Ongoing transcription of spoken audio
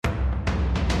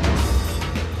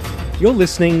You're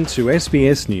listening to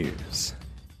SBS News.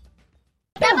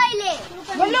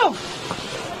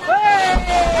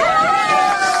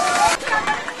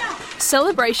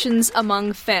 Celebrations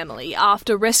among family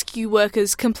after rescue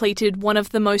workers completed one of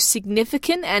the most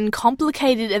significant and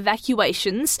complicated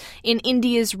evacuations in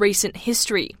India's recent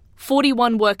history.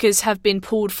 41 workers have been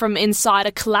pulled from inside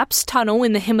a collapsed tunnel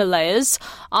in the Himalayas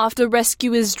after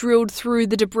rescuers drilled through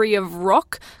the debris of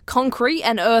rock, concrete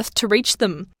and earth to reach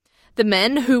them. The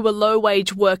men, who were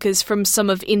low-wage workers from some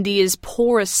of India's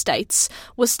poorest states,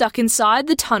 were stuck inside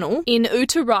the tunnel in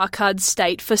Uttarakhand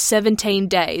state for 17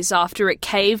 days after it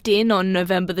caved in on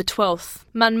November the 12th.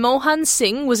 Manmohan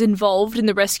Singh was involved in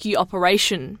the rescue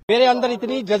operation. I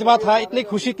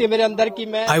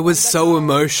was so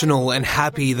emotional and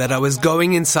happy that I was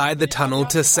going inside the tunnel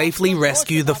to safely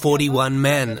rescue the 41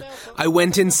 men. I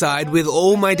went inside with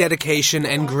all my dedication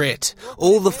and grit.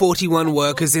 All the 41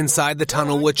 workers inside the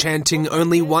tunnel were chanting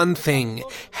only one thing: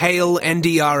 Hail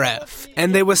NDRF.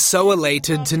 And they were so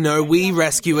elated to know we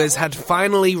rescuers had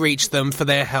finally reached them for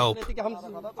their help.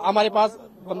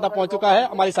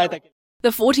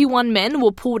 The 41 men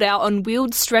were pulled out on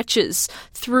wheeled stretchers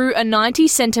through a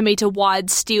 90-centimetre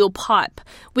wide steel pipe,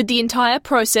 with the entire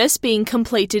process being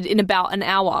completed in about an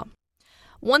hour.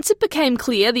 Once it became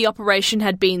clear the operation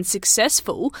had been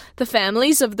successful, the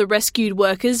families of the rescued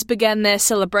workers began their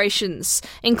celebrations,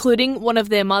 including one of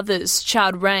their mothers,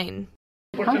 Chad Rain.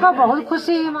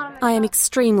 I am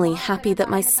extremely happy that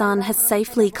my son has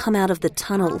safely come out of the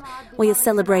tunnel. We are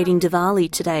celebrating Diwali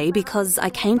today because I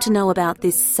came to know about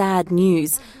this sad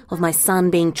news of my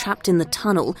son being trapped in the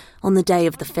tunnel on the day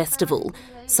of the festival.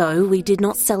 So we did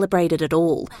not celebrate it at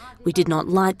all. We did not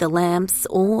light the lamps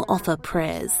or offer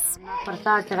prayers.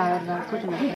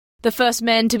 The first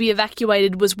man to be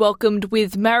evacuated was welcomed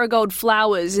with marigold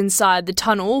flowers inside the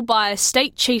tunnel by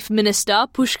State Chief Minister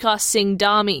Pushkar Singh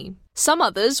Dhami. Some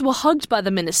others were hugged by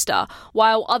the minister,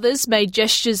 while others made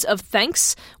gestures of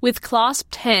thanks with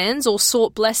clasped hands or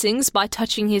sought blessings by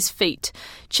touching his feet.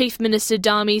 Chief Minister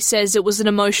Dhami says it was an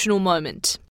emotional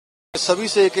moment.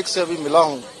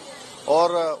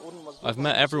 I've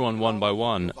met everyone one by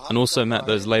one and also met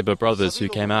those Labour brothers who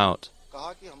came out.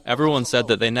 Everyone said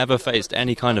that they never faced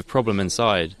any kind of problem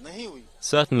inside.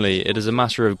 Certainly, it is a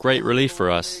matter of great relief for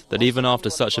us that even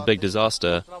after such a big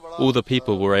disaster, all the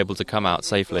people were able to come out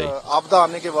safely.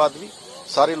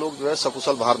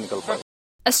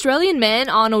 Australian man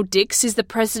Arnold Dix is the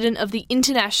president of the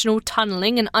International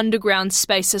Tunnelling and Underground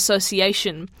Space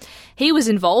Association. He was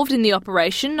involved in the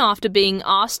operation after being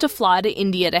asked to fly to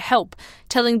India to help,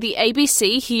 telling the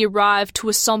ABC he arrived to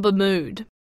a sombre mood.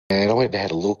 And I went and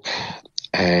had a look,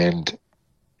 and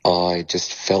I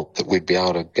just felt that we'd be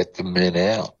able to get the men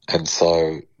out. And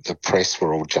so the press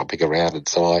were all jumping around. And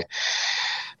so I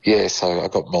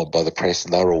got mobbed by the press,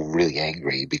 and they were all really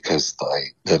angry because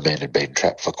the men had been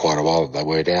trapped for quite a while and they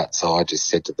weren't out. So I just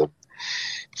said to them,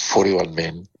 41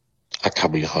 men are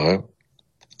coming home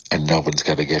and no one's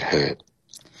going to get hurt.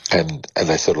 And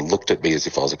they sort of looked at me as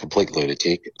if I was a complete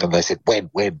lunatic. And they said, when?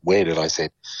 And I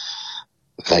said,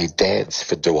 they danced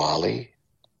for Diwali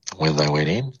when they went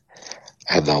in,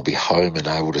 and they'll be home and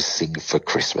able to sing for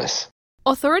Christmas.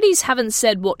 Authorities haven't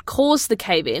said what caused the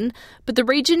cave-in, but the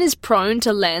region is prone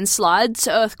to landslides,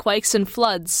 earthquakes and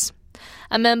floods.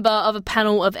 A member of a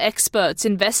panel of experts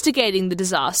investigating the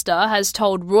disaster has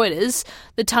told Reuters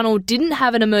the tunnel didn't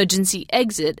have an emergency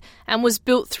exit and was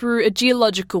built through a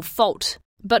geological fault.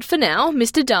 But for now,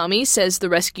 Mr. Dhami says the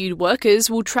rescued workers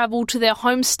will travel to their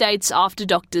home states after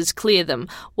doctors clear them,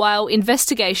 while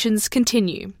investigations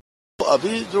continue.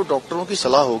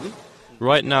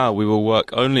 Right now, we will work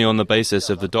only on the basis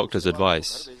of the doctor's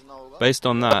advice. Based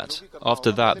on that,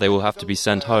 after that they will have to be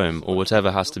sent home or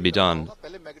whatever has to be done.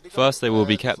 First, they will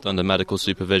be kept under medical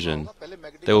supervision.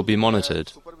 They will be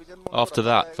monitored. After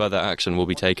that, further action will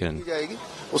be taken.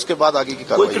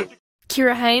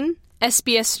 Kira Hain,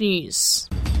 SBS News.